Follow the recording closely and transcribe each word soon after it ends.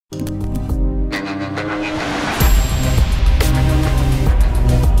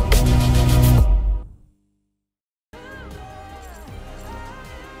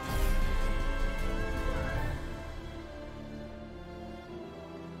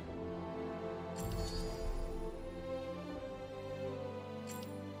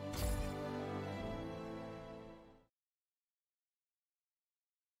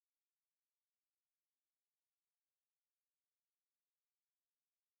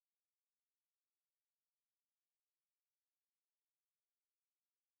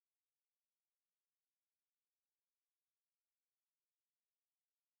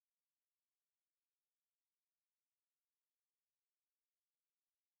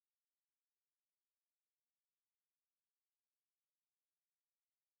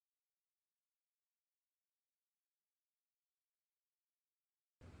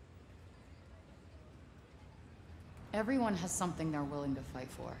Everyone has something they're willing to fight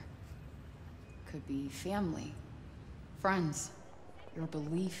for. Could be family, friends, your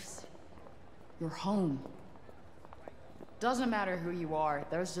beliefs, your home. Doesn't matter who you are,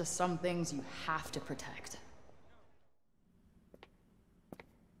 there's just some things you have to protect.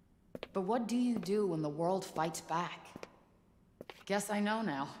 But what do you do when the world fights back? Guess I know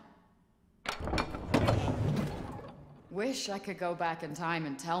now. Wish I could go back in time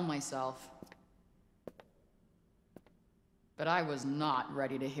and tell myself. But I was not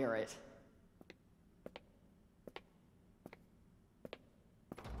ready to hear it.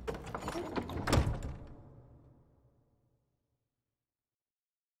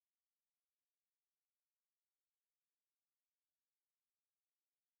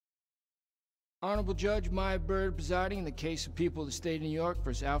 Honorable Judge Maya Bird presiding in the case of People of the State of New York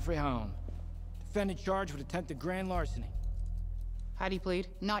versus Alfred Hound. Defendant charged with attempted grand larceny. How do you plead?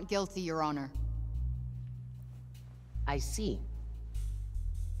 Not guilty, Your Honor. I see.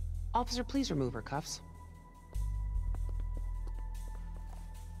 Officer, please remove her cuffs.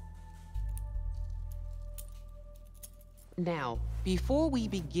 Now, before we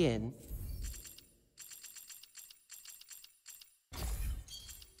begin,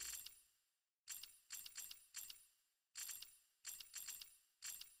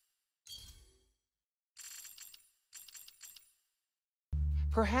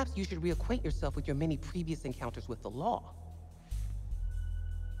 perhaps you should reacquaint yourself with your many previous encounters with the law.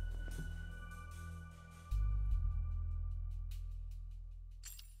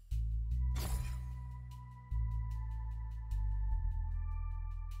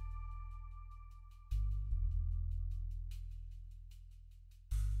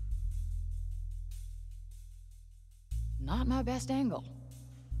 Not my best angle.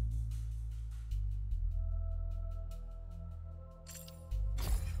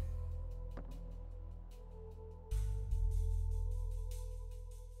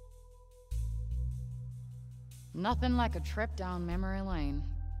 Nothing like a trip down memory lane.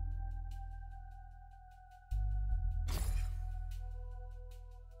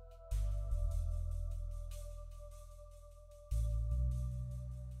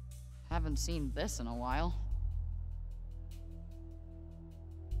 Haven't seen this in a while.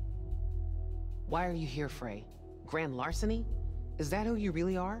 Why are you here, Frey? Grand larceny? Is that who you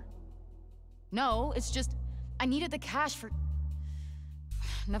really are? No, it's just... I needed the cash for...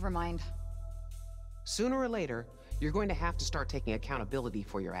 Never mind. Sooner or later, you're going to have to start taking accountability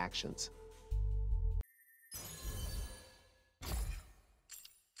for your actions.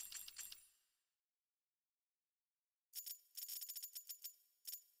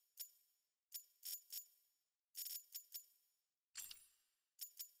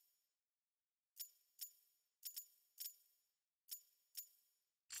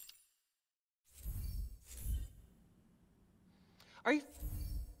 Are you...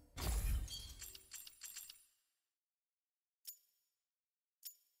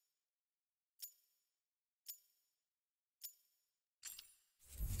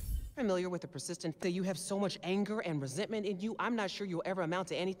 familiar with the persistent that you have so much anger and resentment in you, I'm not sure you'll ever amount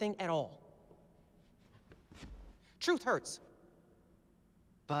to anything at all. Truth hurts.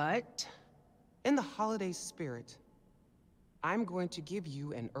 But in the holiday spirit, I'm going to give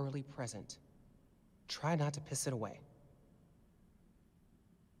you an early present. Try not to piss it away.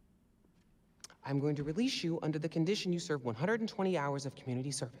 I'm going to release you under the condition you serve 120 hours of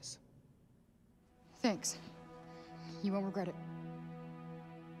community service. Thanks. You won't regret it.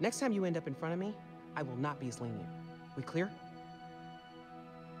 Next time you end up in front of me, I will not be as lenient. We clear?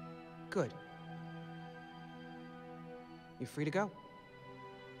 Good. You're free to go.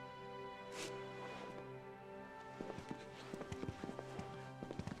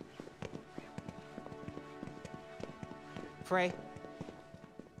 Frey,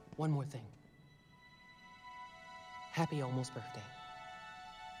 one more thing. Happy almost birthday.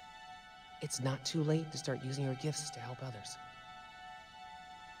 It's not too late to start using your gifts to help others.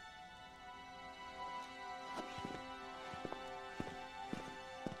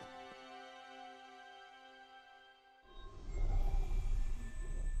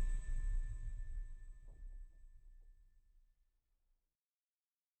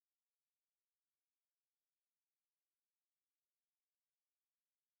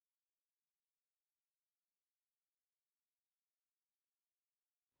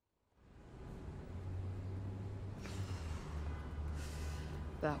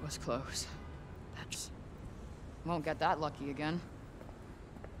 That was close. That's... Won't get that lucky again.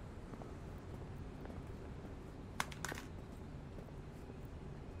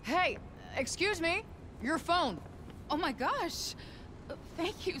 Hey! Excuse me! Your phone! Oh my gosh!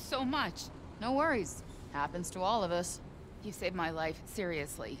 Thank you so much. No worries. Happens to all of us. You saved my life,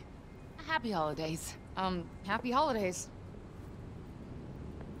 seriously. Happy holidays. Happy holidays.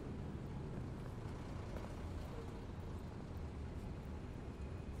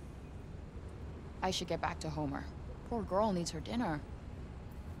 I should get back to Homer. Poor girl needs her dinner.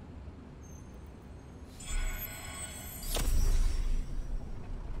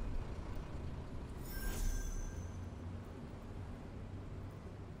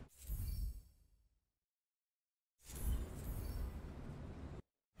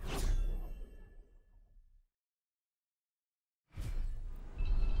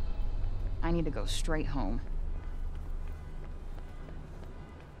 I need to go straight home.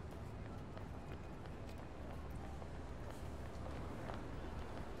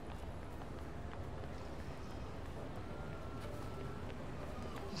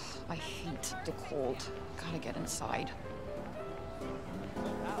 I hate the cold. Gotta get inside.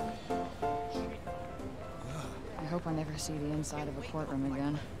 I hope I never see the inside of a courtroom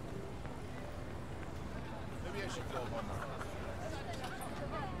again. Maybe I should go home.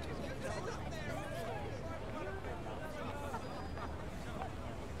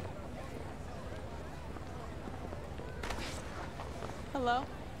 Hello?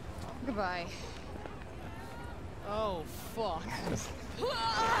 Goodbye. Oh, fuck.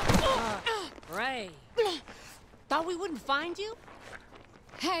 Ray. Thought we wouldn't find you?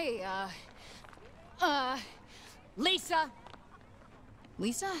 Hey, Lisa!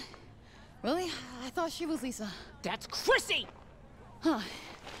 Lisa? Really? I thought she was Lisa. That's Chrissy! Huh.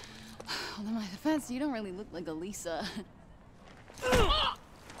 Well, in my defense, you don't really look like a Lisa.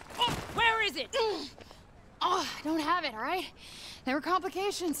 Where is it? Oh, I don't have it, all right? There were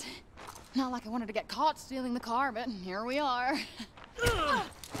complications. Not like I wanted to get caught stealing the car, but here we are.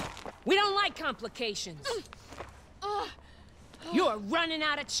 We don't like complications. You're running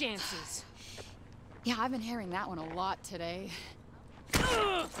out of chances. Yeah, I've been hearing that one a lot today.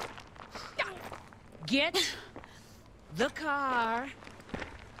 Get the car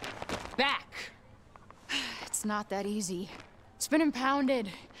back. It's not that easy. It's been impounded.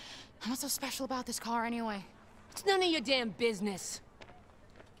 What's so special about this car anyway? It's none of your damn business.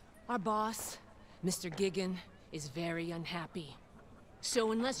 Our boss, Mr. Gigan, is very unhappy.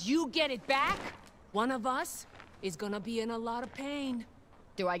 So unless you get it back, one of us is gonna be in a lot of pain.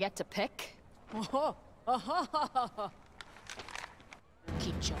 Do I get to pick? Keep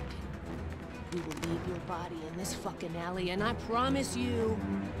joking. We will leave your body in this fucking alley, and I promise you,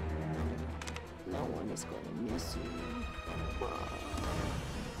 no one is gonna miss you.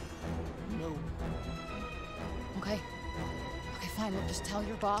 No. Okay. Okay, fine. We'll just tell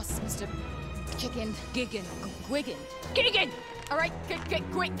your boss, Mr. Gigan. Gigan. All right, Gigan.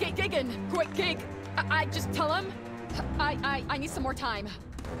 Quick, gig. I just tell him. I need some more time.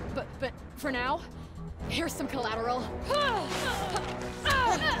 But for now, here's some collateral.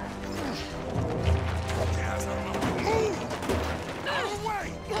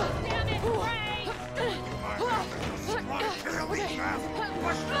 Damn it, Ray!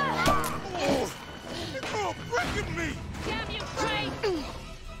 Oh, breaking me! Damn you, Ray!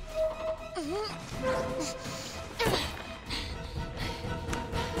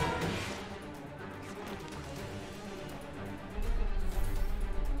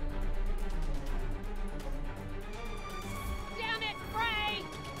 Damn it, Ray!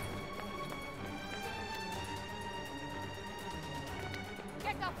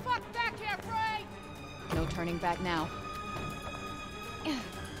 Get the fuck back here, Ray! No turning back now.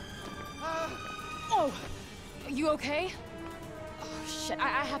 Oh! You okay? Oh, shit.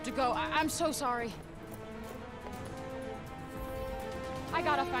 I have to go. I'm so sorry. I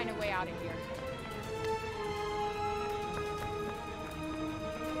gotta find a way out of here.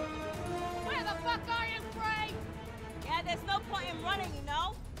 Where the fuck are you, Ray? Yeah, there's no point in running, you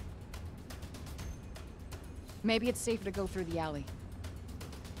know? Maybe it's safer to go through the alley.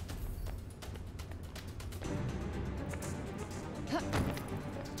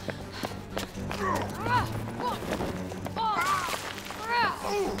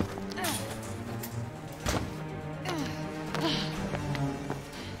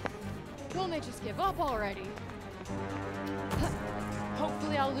 Won't they just give up already?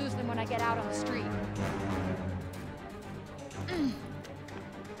 Hopefully I'll lose them when I get out on the street.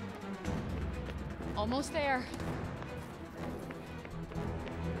 Almost there.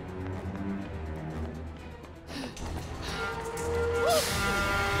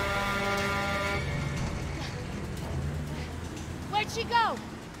 Where'd she go?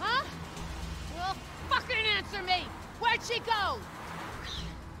 Huh? Well, fucking answer me! Where'd she go?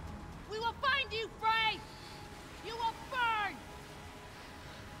 We will find you, Frey! You will burn!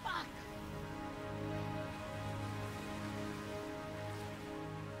 Fuck!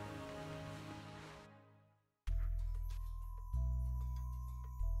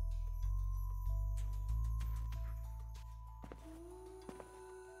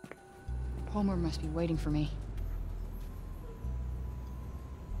 Homer must be waiting for me.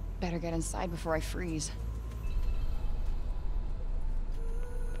 Better get inside before I freeze.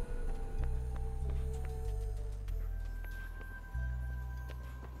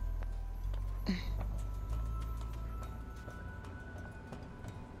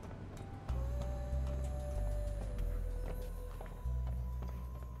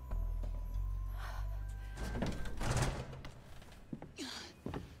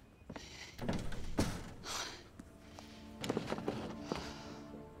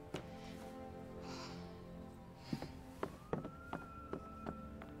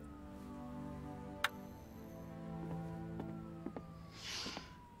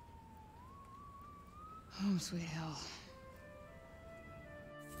 Home sweet hell.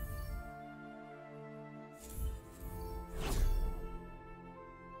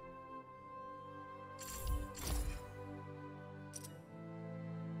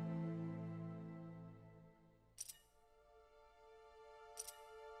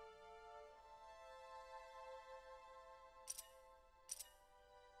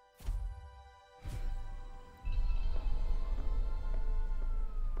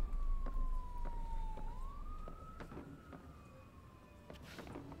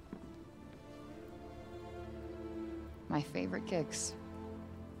 My favorite kicks.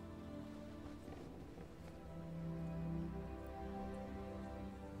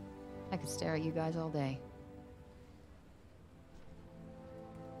 I could stare at you guys all day.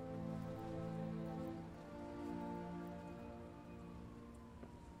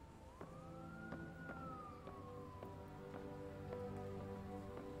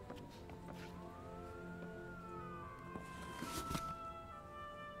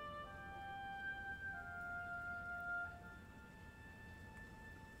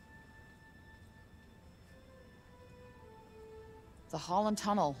 The Holland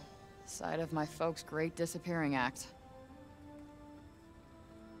Tunnel, site of my folks' great disappearing act.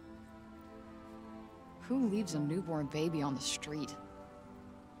 Who leaves a newborn baby on the street?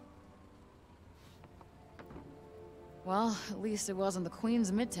 Well, at least it wasn't the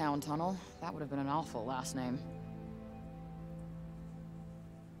Queens Midtown Tunnel. That would have been an awful last name.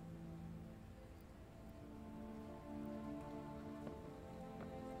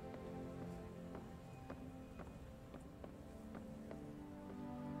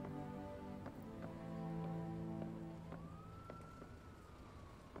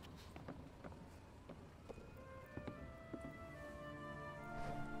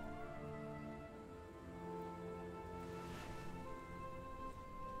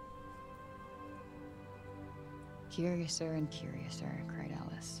 Curiouser and curiouser, cried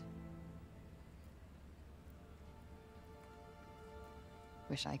Alice.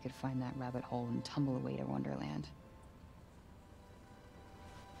 Wish I could find that rabbit hole and tumble away to Wonderland.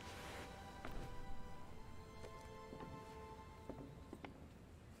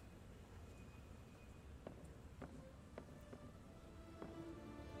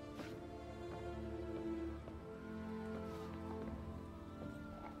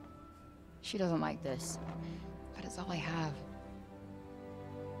 She doesn't like this. But it's all I have.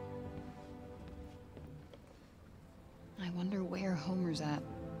 I wonder where Homer's at.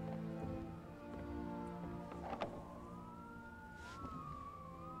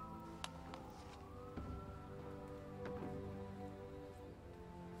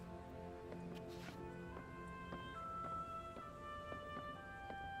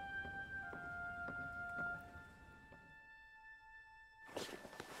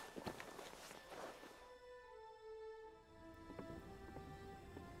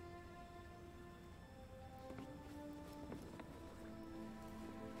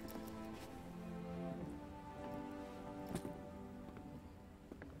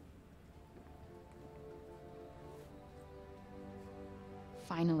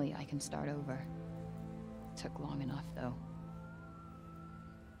 Finally, I can start over. Took long enough, though.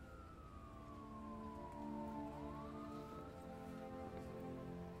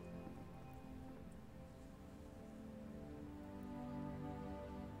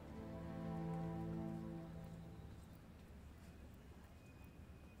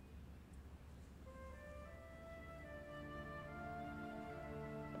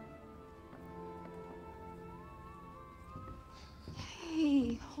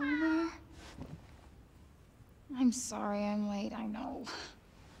 Hey, Homer. I'm sorry I'm late, I know.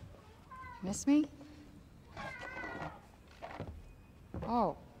 Miss me?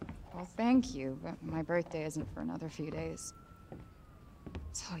 Oh, well, thank you, but my birthday isn't for another few days.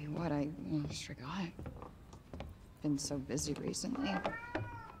 Tell you what, I almost forgot. Been so busy recently.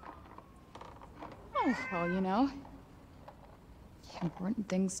 Oh, well, you know, important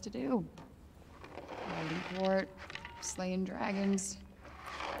things to do. holding court, slaying dragons.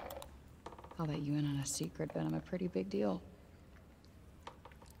 I'll let you in on a secret, but I'm a pretty big deal.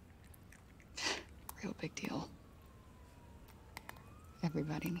 Real big deal.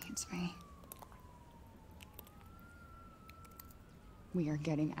 Everybody needs me. We are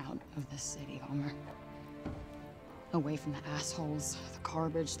getting out of the city, Homer. Away from the assholes, the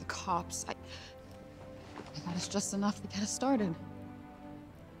garbage, the cops. That is just enough to get us started.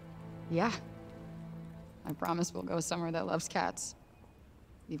 Yeah. I promise we'll go somewhere that loves cats.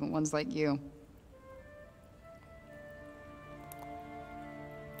 Even ones like you.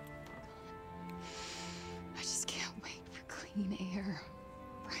 I just can't wait for clean air,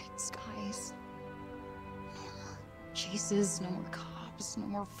 bright skies. No more chases, no more cops, no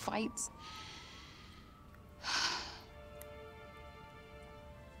more fights.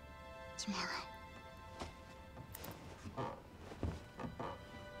 Tomorrow.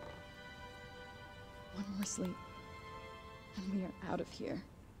 One more sleep, and we are out of here.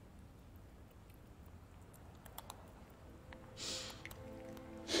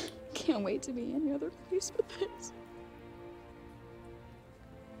 Can't wait to be any other place but this.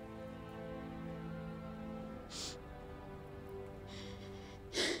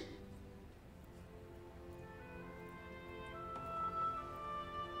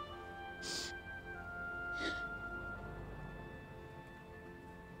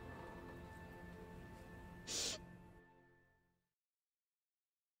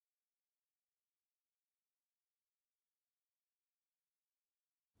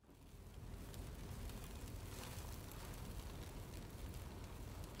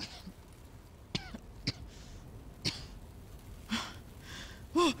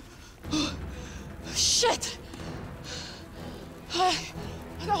 Shit!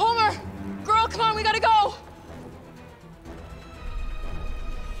 Homer! Girl, come on, we gotta go!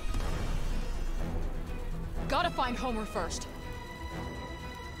 Gotta find Homer first.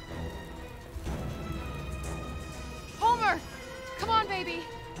 Homer! Come on, baby!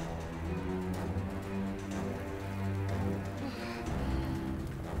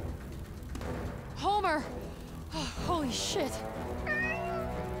 Homer! Oh, holy shit.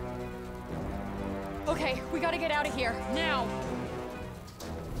 Okay, we gotta get out of here, now!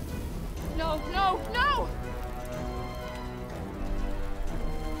 No, no, no!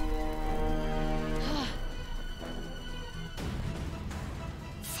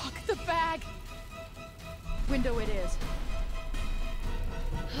 Fuck the bag! Window it is.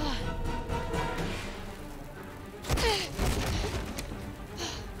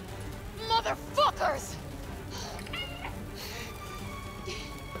 Motherfuckers!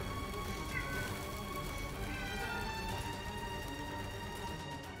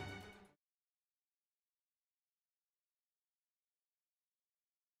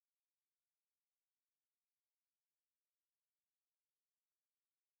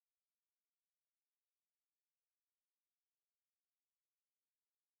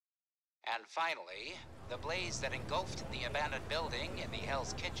 And finally, the blaze that engulfed the abandoned building in the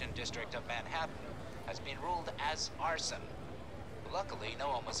Hell's Kitchen district of Manhattan has been ruled as arson. Luckily, no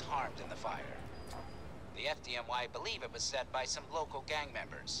one was harmed in the fire. The FDNY believe it was set by some local gang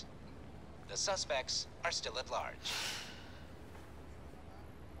members. The suspects are still at large.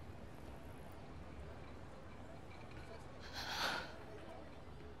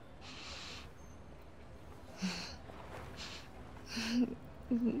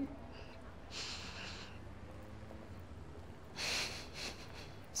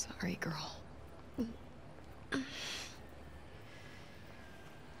 Sorry, girl.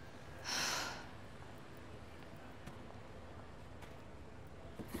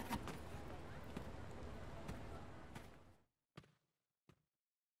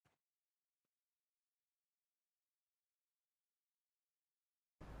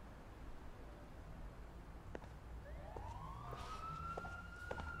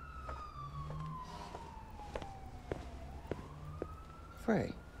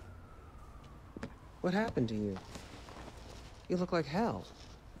 Frey, what happened to you? You look like hell.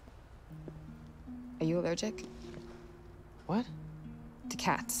 Are you allergic? What? To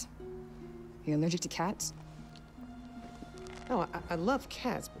cats. Are you allergic to cats? No, I love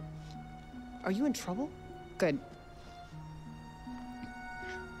cats, but are you in trouble? Good.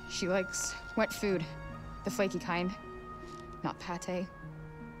 She likes wet food, the flaky kind, not pate.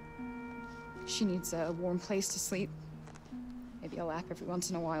 She needs a warm place to sleep, maybe a lap every once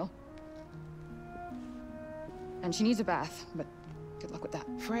in a while. And she needs a bath, but good luck with that.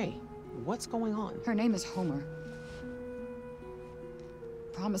 Frey, what's going on? Her name is Homer.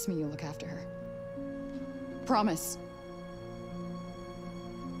 Promise me you'll look after her. Promise.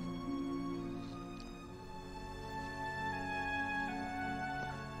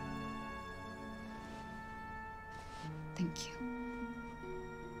 Thank you.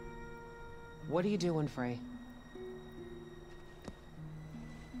 What are you doing, Frey?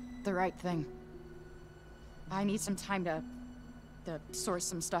 The right thing. I need some time to sort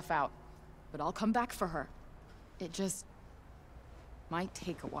some stuff out. But I'll come back for her. It just might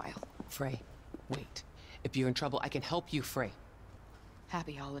take a while. Frey, wait. If you're in trouble, I can help you, Frey.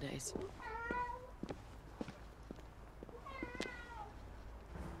 Happy holidays.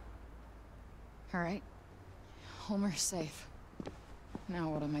 All right. Homer's safe. Now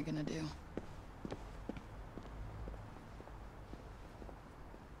what am I gonna do?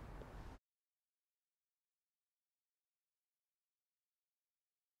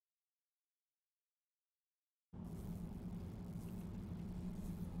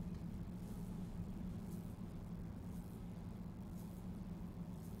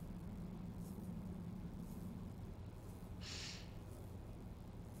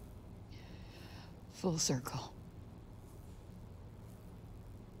 Full circle.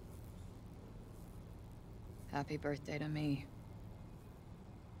 Happy birthday to me.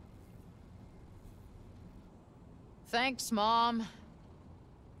 Thanks, Mom.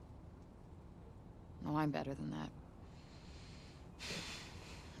 No, I'm better than that.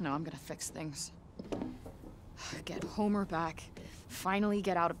 No, I'm gonna fix things. Get Homer back. Finally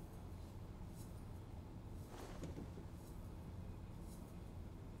get out of...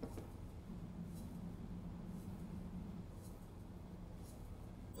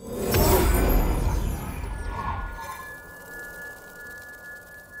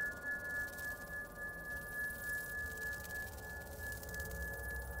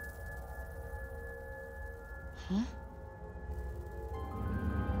 Huh?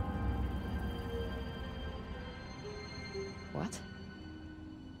 What?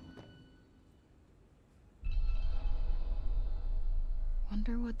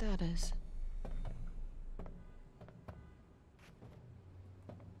 Wonder what that is.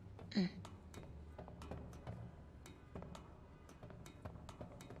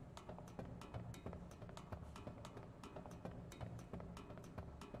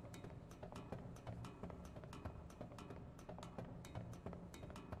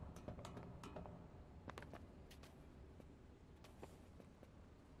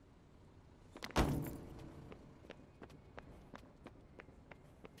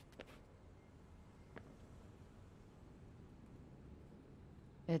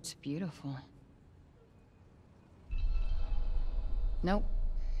 It's beautiful. Nope,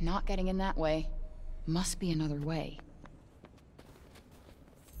 not getting in that way. Must be another way.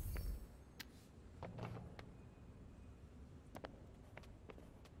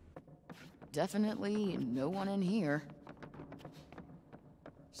 Definitely no one in here.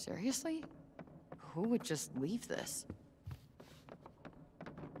 Seriously? Who would just leave this?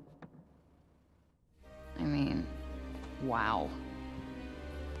 I mean, wow.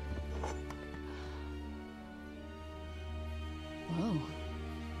 Whoa.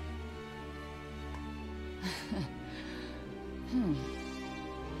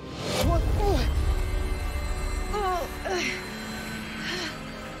 What?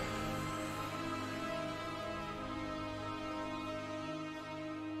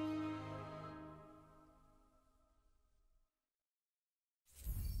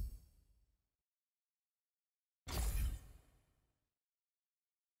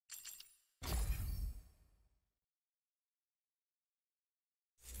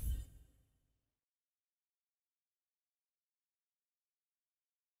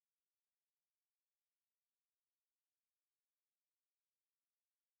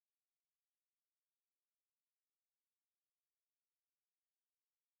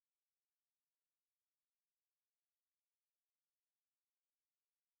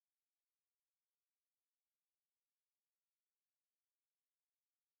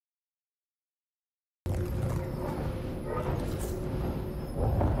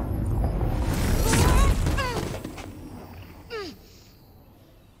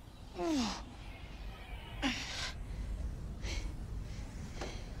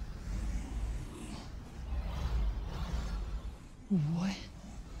 What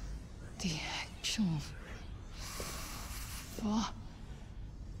the actual fuck?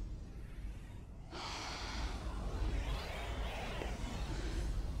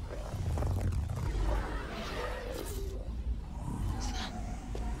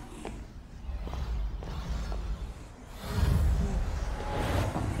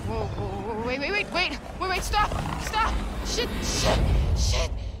 Whoa, wait, stop! Shit!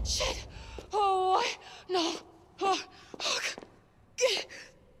 Oh, what? No. Oh,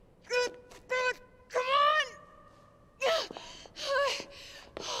 come on!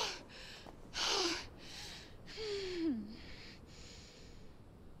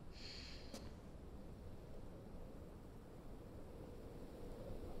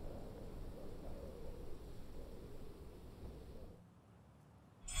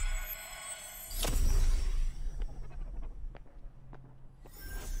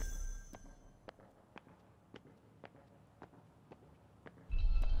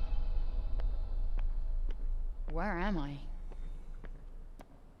 where am I?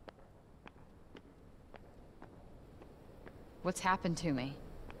 What's happened to me?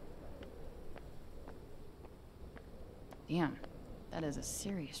 Damn, that is a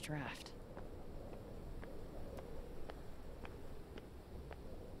serious draft.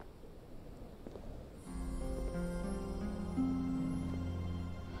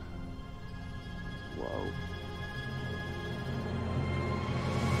 Whoa.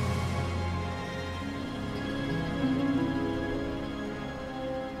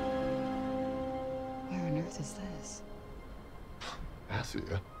 Where on earth is this?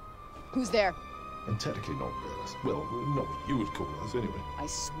 Athia? Who's there? And technically not us. Well, not what you would call us, anyway. I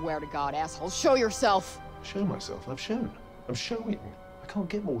swear to God, asshole, show yourself! Show myself? I've shown. I'm showing. I can't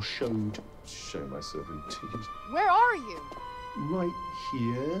get more showed. Show myself, indeed. Where are you? Right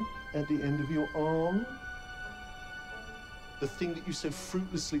here, at the end of your arm. The thing that you so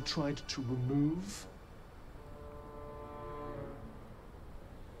fruitlessly tried to remove.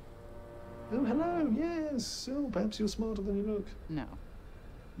 Oh, hello, yes. Oh, perhaps you're smarter than you look. No.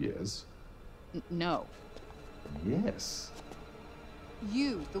 Yes. No. Yes.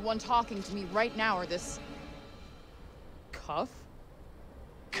 You, the one talking to me right now, are this... cuff?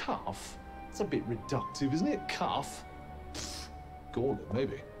 Cuff? It's a bit reductive, isn't it? Cuff? Pfft. Gauntlet,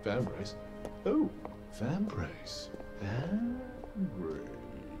 maybe. Vambrace. Oh, Vambrace. Vambrace.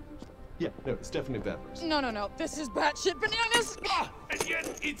 Yeah, no, it's definitely Vambrace. No. This is batshit bananas! Ah, and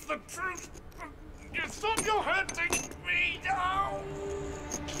yet it's the truth. You stop your hurting me now.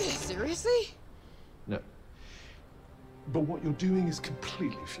 Seriously? No. But what you're doing is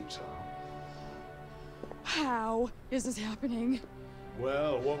completely futile. How is this happening?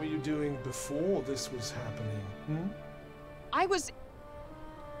 Well, what were you doing before this was happening? Hmm? I was...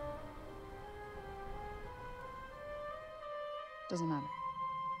 Doesn't matter.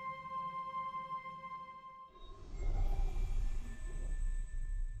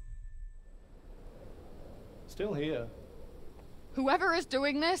 Still here. Whoever is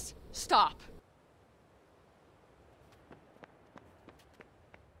doing this, stop.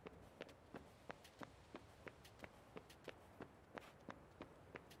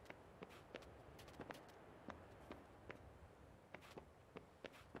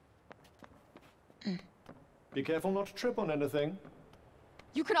 Be careful not to trip on anything.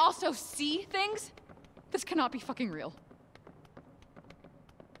 You can also see things? This cannot be fucking real.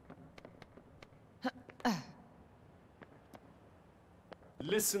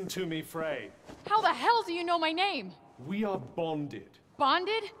 Listen to me, Frey. How the hell do you know my name? We are bonded.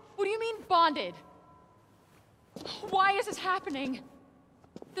 Bonded? What do you mean, bonded? Why is this happening?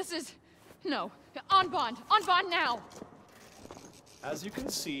 This is... No. On bond now! As you can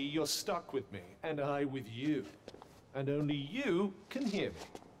see, you're stuck with me, and I with you. And only you can hear me.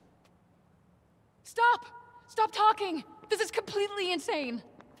 Stop! Stop talking! This is completely insane!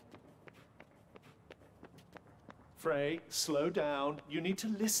 Frey, slow down. You need to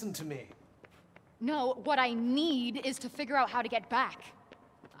listen to me. No, what I need is to figure out how to get back.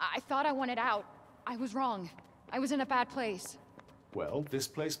 I thought I wanted out. I was wrong. I was in a bad place. Well, this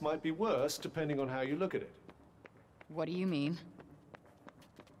place might be worse, depending on how you look at it. What do you mean?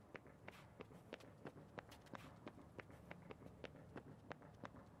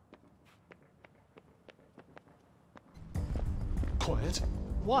 Quiet.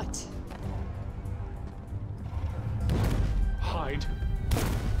 What? Hide.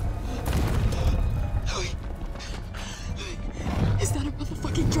 Is that a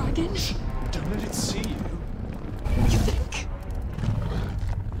motherfucking dragon? Don't let it see you. You think?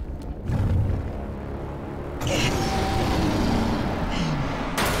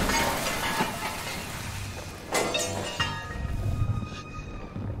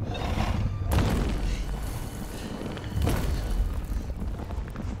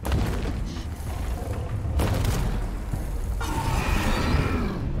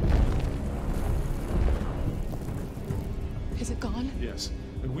 Is it gone? Yes,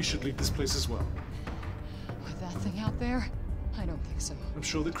 and we should leave this place as well. With that thing out there? I don't think so. I'm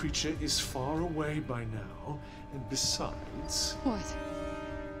sure the creature is far away by now, and besides, What?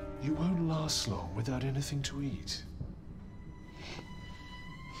 you won't last long without anything to eat.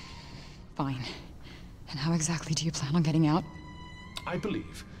 Fine. And how exactly do you plan on getting out? I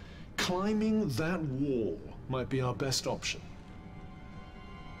believe climbing that wall might be our best option.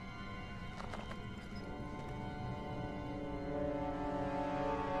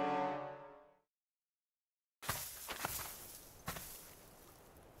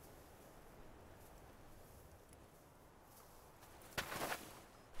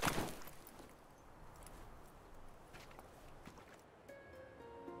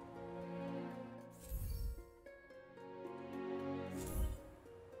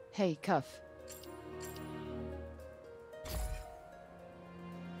 Hey, Cuff.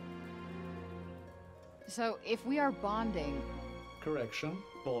 So, if we are bonding, Correction,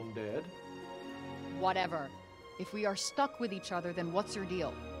 bonded. whatever. If we are stuck with each other, then what's your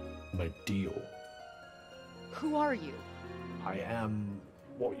deal? My deal. Who are you? I am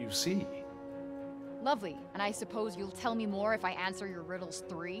what you see. Lovely. And I suppose you'll tell me more if I answer your riddles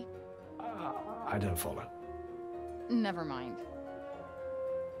 3? I don't follow. Never mind.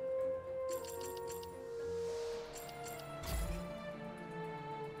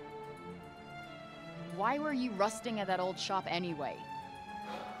 Why were you rusting at that old shop anyway?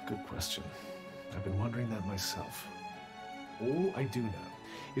 Good question. I've been wondering that myself. All I do know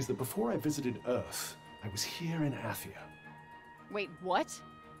is that before I visited Earth, I was here in Athia. Wait, what?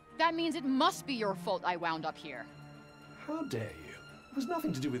 That means it must be your fault I wound up here. How dare you? It was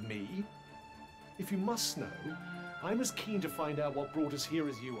nothing to do with me. If you must know, I'm as keen to find out what brought us here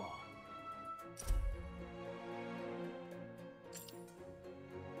as you are.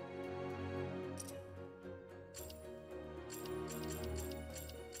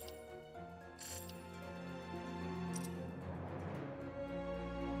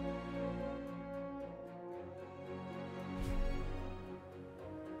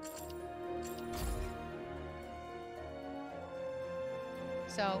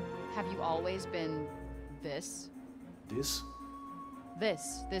 So, have you always been this? This,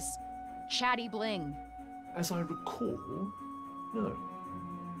 This chatty bling? as I recall, no.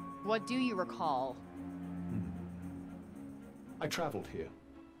 What do you recall? I traveled here.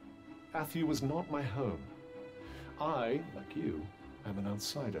 Athia was not my home. I, like you, am an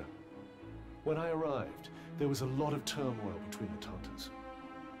outsider. When I arrived, there was a lot of turmoil between the Taunters.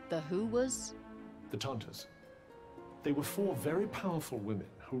 The who was? The Taunters. They were 4 very powerful women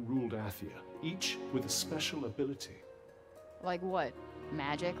who ruled Athia, each with a special ability. Like what?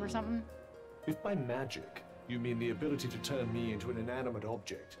 Magic or something? If by magic you mean the ability to turn me into an inanimate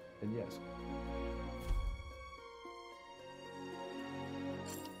object, then yes.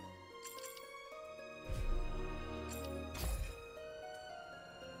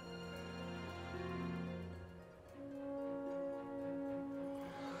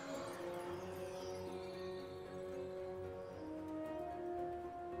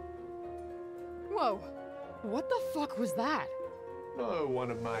 Whoa! What the fuck was that? Oh, one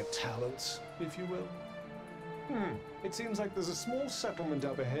of my talents, if you will. It seems like there's a small settlement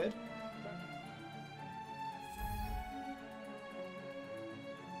up ahead.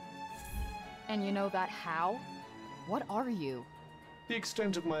 And you know that how? What are you? The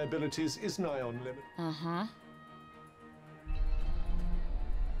extent of my abilities is nigh on limit. Uh-huh.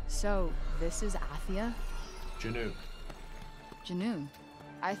 So, this is Athia? Janu. Janoon.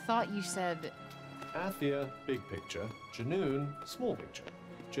 I thought you said... Athia, big picture. Janoon, small picture.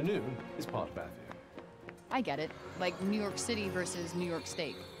 Janoon is part of Athia. I get it. Like New York City versus New York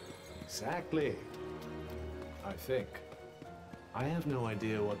State. Exactly. I think. I have no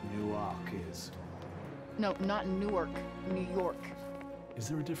idea what Newark is. No, not Newark. New York. Is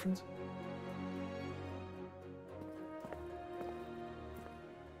there a difference?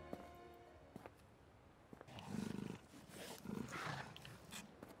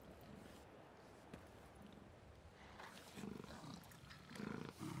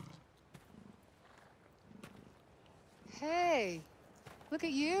 Hey, look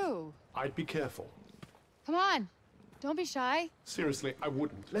at you. I'd be careful. Come on, don't be shy. Seriously, I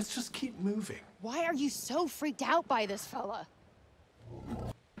wouldn't. Let's just keep moving. Why are you so freaked out by this fella?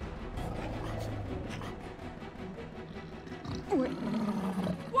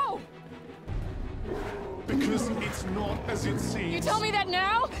 Whoa! Because it's not as it seems. You tell me that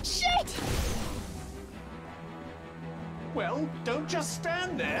now? Shit! Well, don't just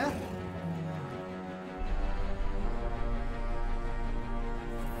stand there.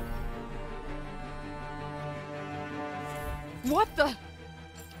 What the?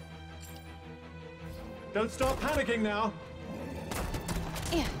 Don't start panicking now.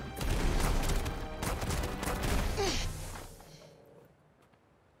 Yeah.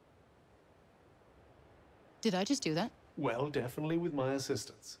 Did I just do that? Well, definitely with my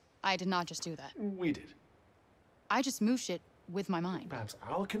assistance. I did not just do that. We did. I just moved shit with my mind. Perhaps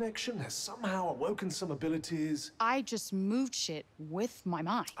our connection has somehow awoken some abilities. I just moved shit with my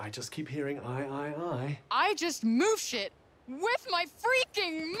mind. I just keep hearing I. I just moved shit with my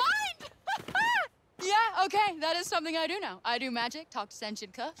freaking mind! Yeah, okay, that is something I do now. I do magic, talk to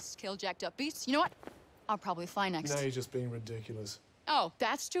sentient cuffs, kill jacked up beasts. You know what? I'll probably fly next. Now you're just being ridiculous. Oh,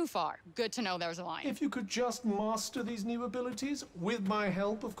 that's too far. Good to know there's a line. If you could just master these new abilities, with my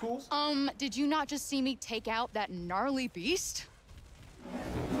help, of course. Did you not just see me take out that gnarly beast?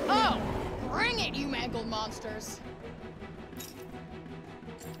 Oh! monsters.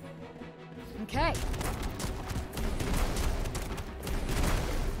 Okay.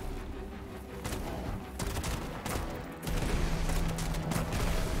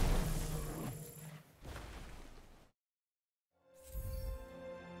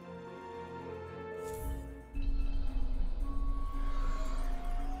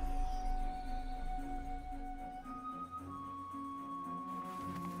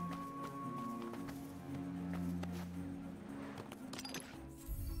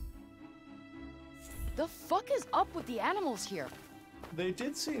 The fuck is up with the animals here? They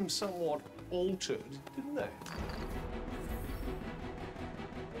did seem somewhat altered, didn't they?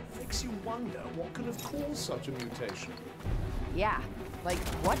 Makes you wonder what could have caused such a mutation. Yeah, like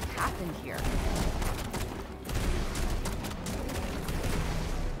what happened here?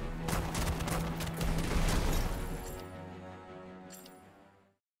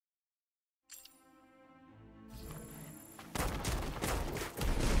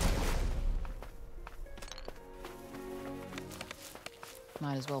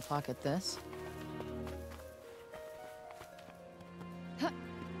 Might as well pocket this. Huh.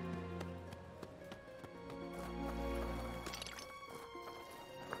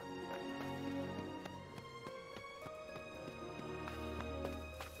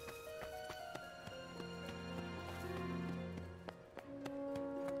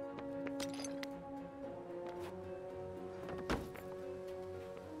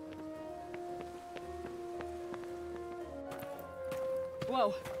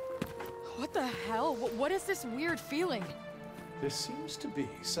 Whoa. What the hell? What is this weird feeling? There seems to be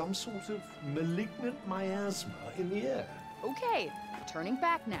some sort of malignant miasma in the air. Okay, turning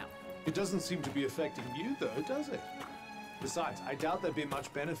back now. It doesn't seem to be affecting you, though, does it? Besides, I doubt there'd be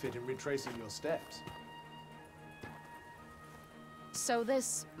much benefit in retracing your steps. So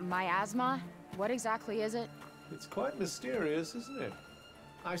this miasma, what exactly is it? It's quite mysterious, isn't it?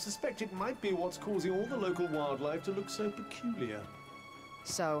 I suspect it might be what's causing all the local wildlife to look so peculiar.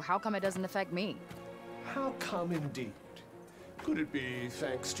 So how come it doesn't affect me? How come indeed? Could it be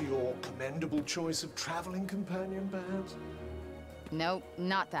thanks to your commendable choice of traveling companion, perhaps? No,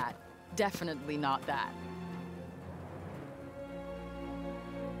 not that. Definitely not that.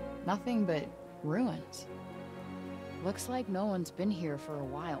 Nothing but ruins. Looks like no one's been here for a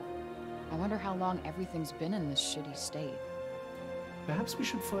while. I wonder how long everything's been in this shitty state. Perhaps we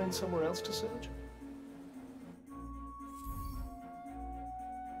should find somewhere else to search?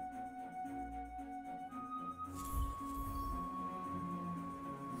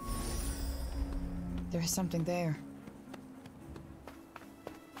 There's something there.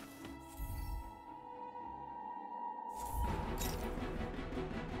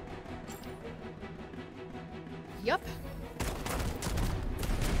 Yup.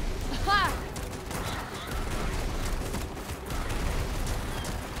 Ha!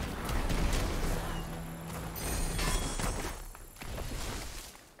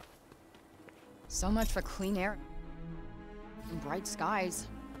 So much for clean air and bright skies.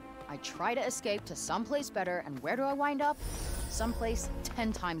 I try to escape to someplace better, and where do I wind up? Someplace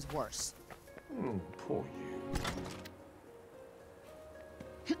 10 times worse. Poor you.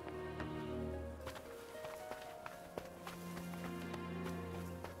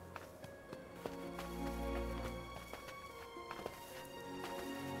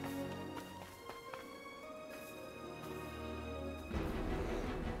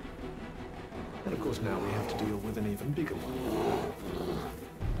 And of course now we have to deal with an even bigger one.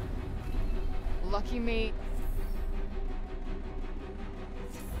 Lucky me.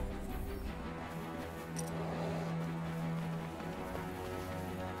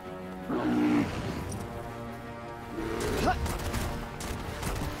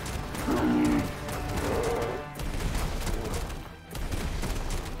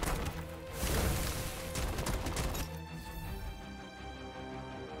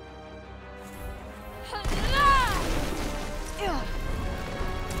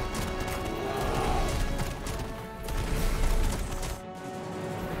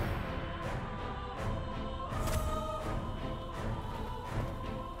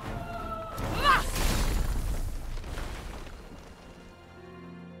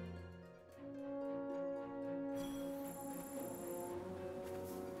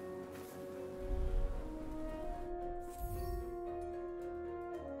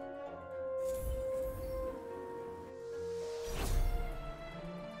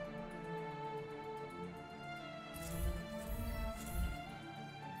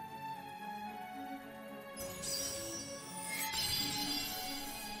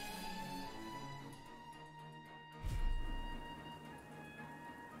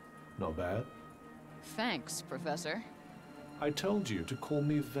 Not bad. Thanks, Professor. I told you to call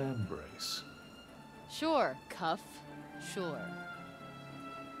me Vambrace. Sure, Cuff. Sure.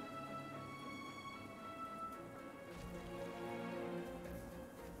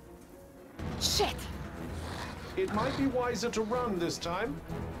 Shit! It might be wiser to run this time.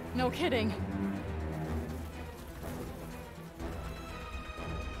 No kidding.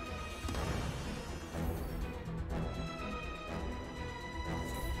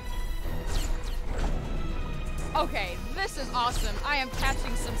 Okay, this is awesome. I am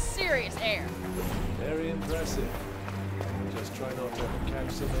catching some serious air. Very impressive. Just try not to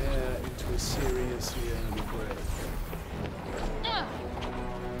catch some air into a seriously early grave.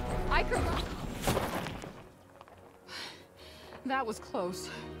 I could... That was close.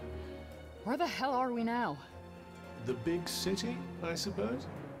 Where the hell are we now? The big city, I suppose?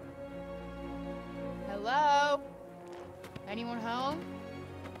 Hello? Anyone home?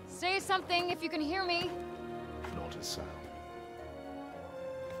 Say something if you can hear me. Not a sound.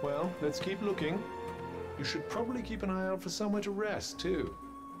 Well, let's keep looking. You should probably keep an eye out for somewhere to rest, too.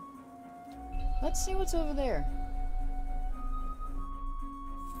 Let's see what's over there.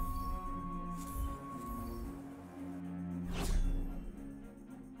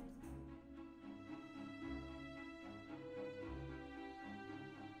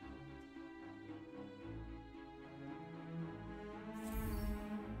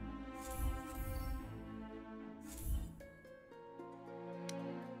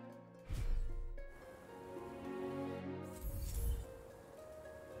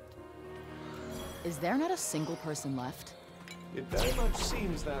 Is there not a single person left? It very much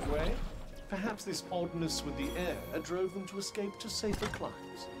seems that way. Perhaps this oddness with the air drove them to escape to safer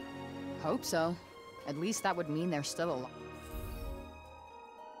climes. Hope so. At least that would mean they're still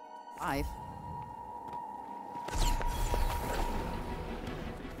alive.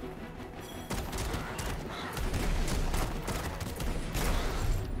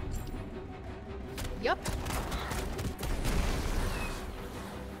 Yup.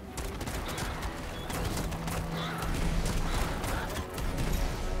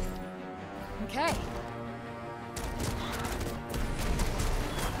 Okay.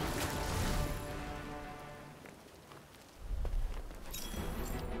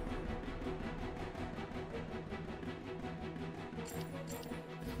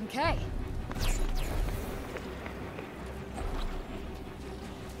 Okay.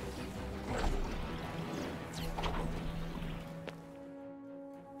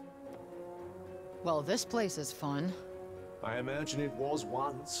 Well, this place is fun. I imagine it was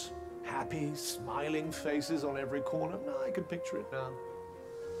once. Happy, smiling faces on every corner. No, I can picture it now.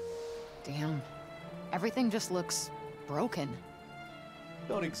 Damn. Everything just looks broken.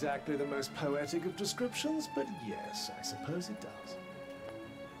 Not exactly the most poetic of descriptions, but yes, I suppose it does.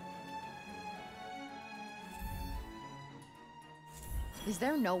 Is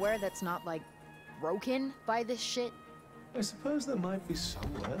there nowhere that's not, like, broken by this shit? I suppose there might be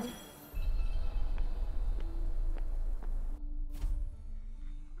somewhere.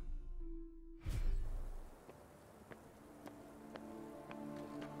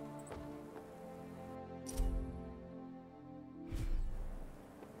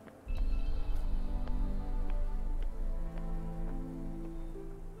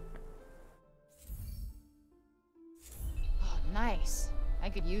 Nice. I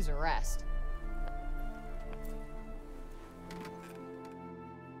could use a rest.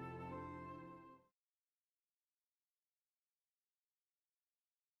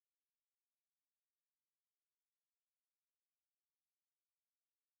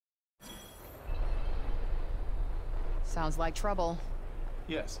 Sounds like trouble.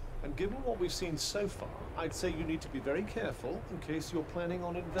 Yes, and given what we've seen so far, I'd say you need to be very careful in case you're planning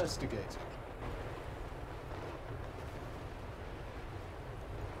on investigating.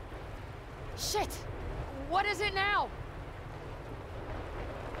 Shit! What is it now?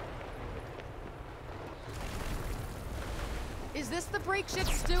 Is this the break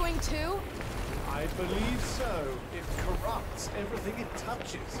ship's doing too? I believe so. It corrupts everything it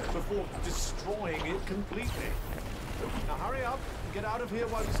touches before destroying it completely. Now hurry up and get out of here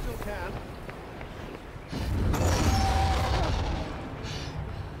while you still can.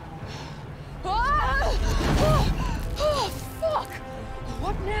 Oh, fuck!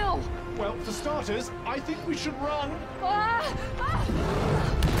 What now? Well, for starters, I think we should run.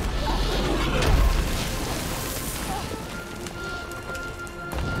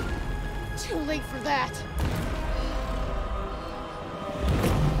 Too late for that.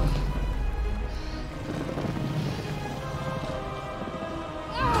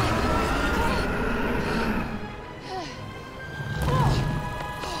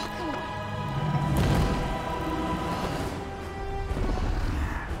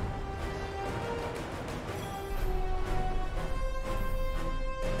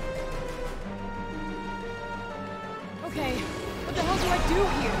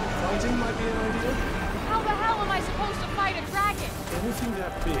 Fighting might be an idea. How the hell am I supposed to fight a dragon? Anything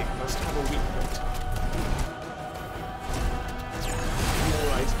that big must have a weak point. You all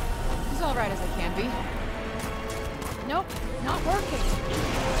right? As all right as I can be. Nope, not working.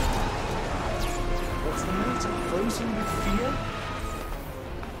 What's the matter? Frozen with fear?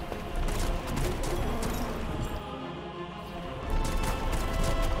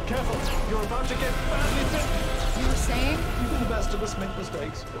 Careful! You're about to get badly bitten! You were saying? Even the best of us make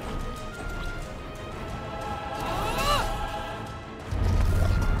mistakes.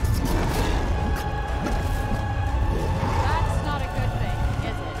 That's not a good thing,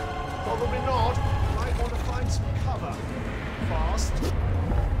 is it? Probably not. Might want to find some cover. Fast.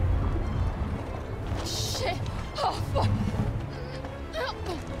 Shit! Oh, fuck!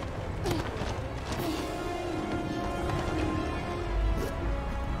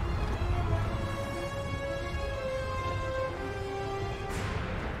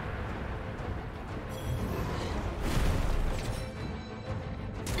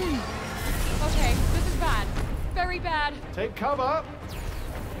 Okay, this is bad. Very bad. Take cover.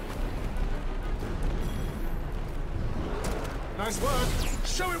 Nice work.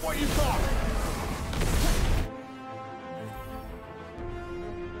 Show it what you've got.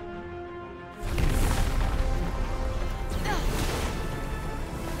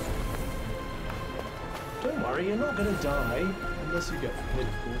 Don't worry, you're not going to die. Unless you get hit,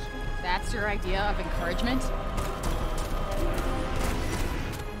 of course. That's your idea of encouragement?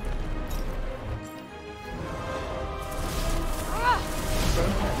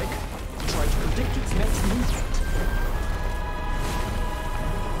 Don't panic. Try to predict its next movement.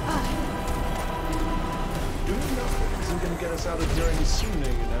 Doing nothing isn't going to get us out of here any sooner,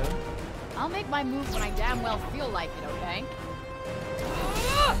 you know. I'll make my move when I damn well feel like it, okay?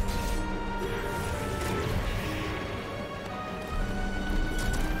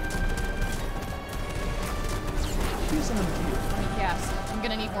 Here's an idea. Yes, I'm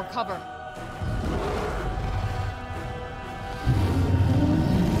gonna need more cover.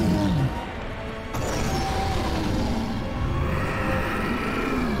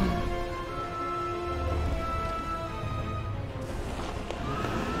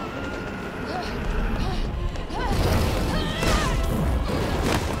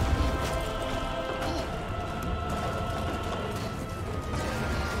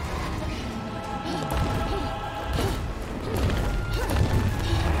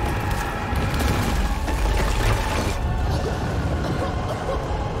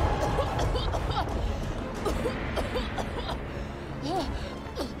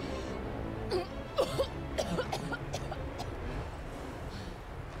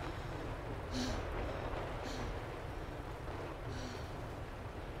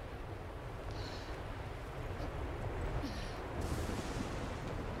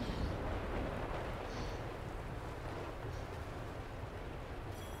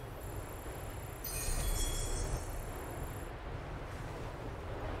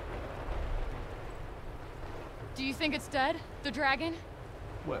 Do you think it's dead? The dragon?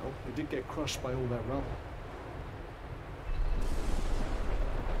 Well, it did get crushed by all that rubble.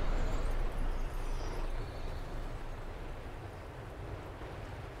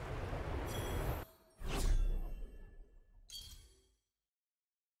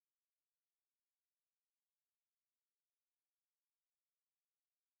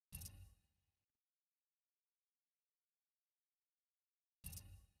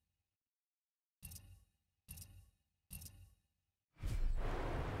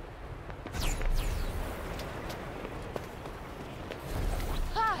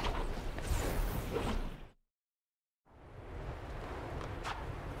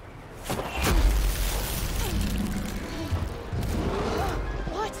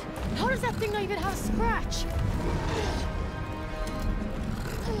 That thing not even have a scratch.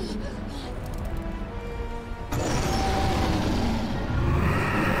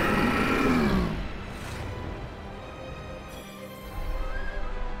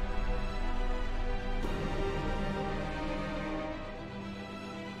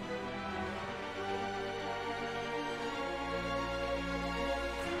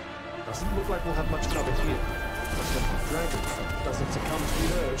 Doesn't look like we'll have much cover here. Let's hope the dragon doesn't succumb to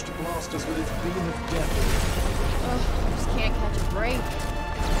the urge to blast us with its beam of death. Ugh, I just can't catch a break.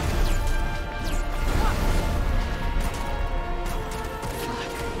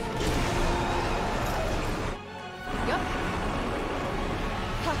 Yup.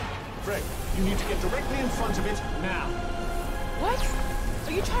 Greg, you need to get directly in front of it now. What?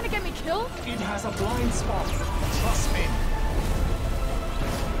 Are you trying to get me killed? It has a blind spot. Trust me.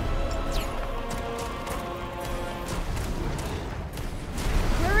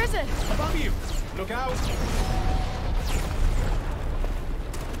 Where it! Above you! Look out!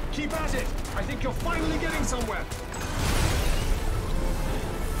 Keep at it! I think you're finally getting somewhere!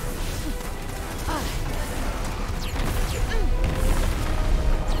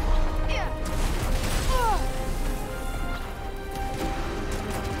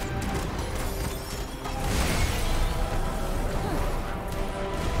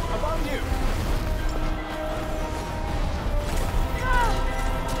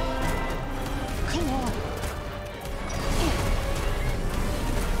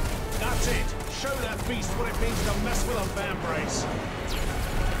 What it means to mess with a fan brace.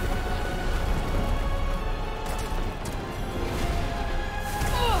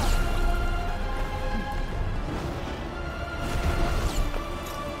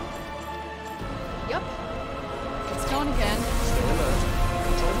 Yep. It's gone again. Stay alert.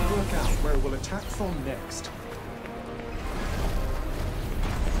 Try to work out where it will attack from next.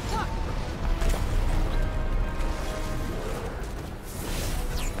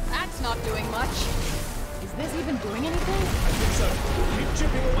 That's not doing much. Is this even doing anything? I think so. Keep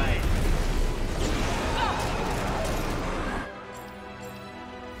chipping away.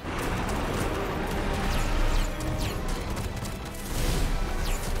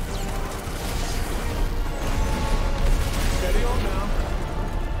 Steady on now.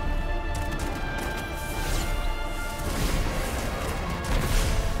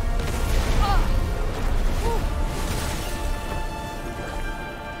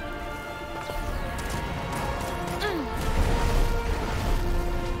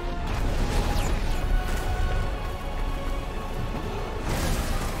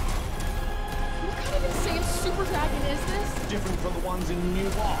 Different from the ones in New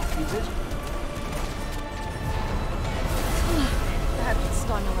York, is it? That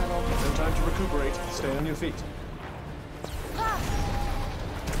stung a little. No time to recuperate. Stay on your feet.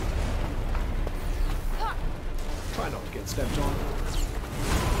 Try not to get stepped on.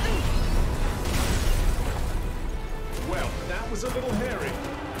 Well, that was a little hairy.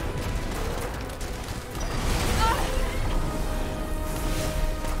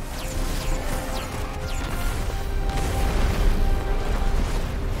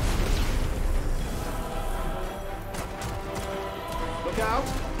 Look out!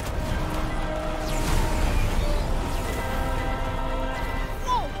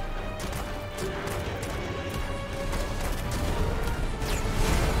 Whoa!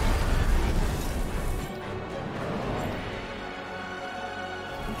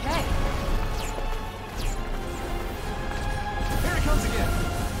 Okay. Here it comes again!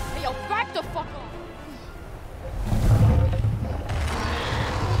 Hey, yo, back the fuck off!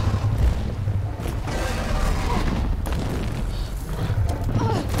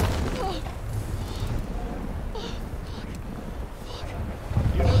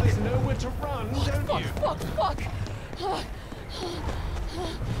 You know there's nowhere to run, don't you? Fuck!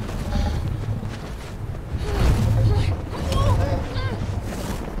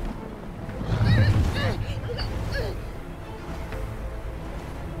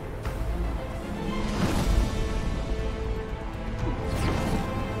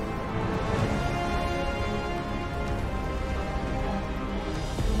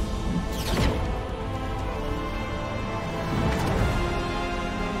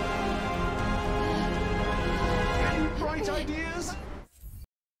 Any bright ideas?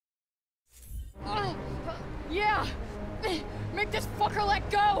 Yeah! Make this fucker let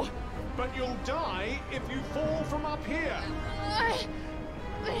go! But you'll die if you fall from up here.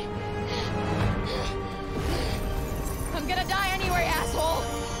 I'm gonna die anyway, asshole!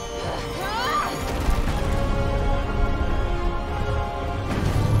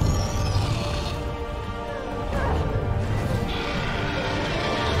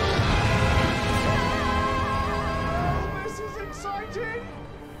 This is exciting!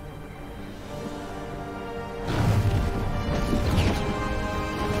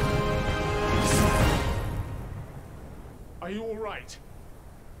 Are you all right?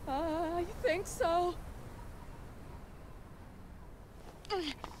 I think so.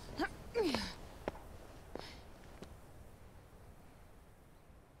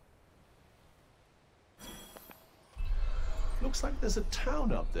 Looks like there's a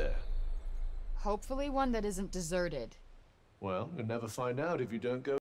town up there. Hopefully one that isn't deserted. Well, you'll never find out if you don't go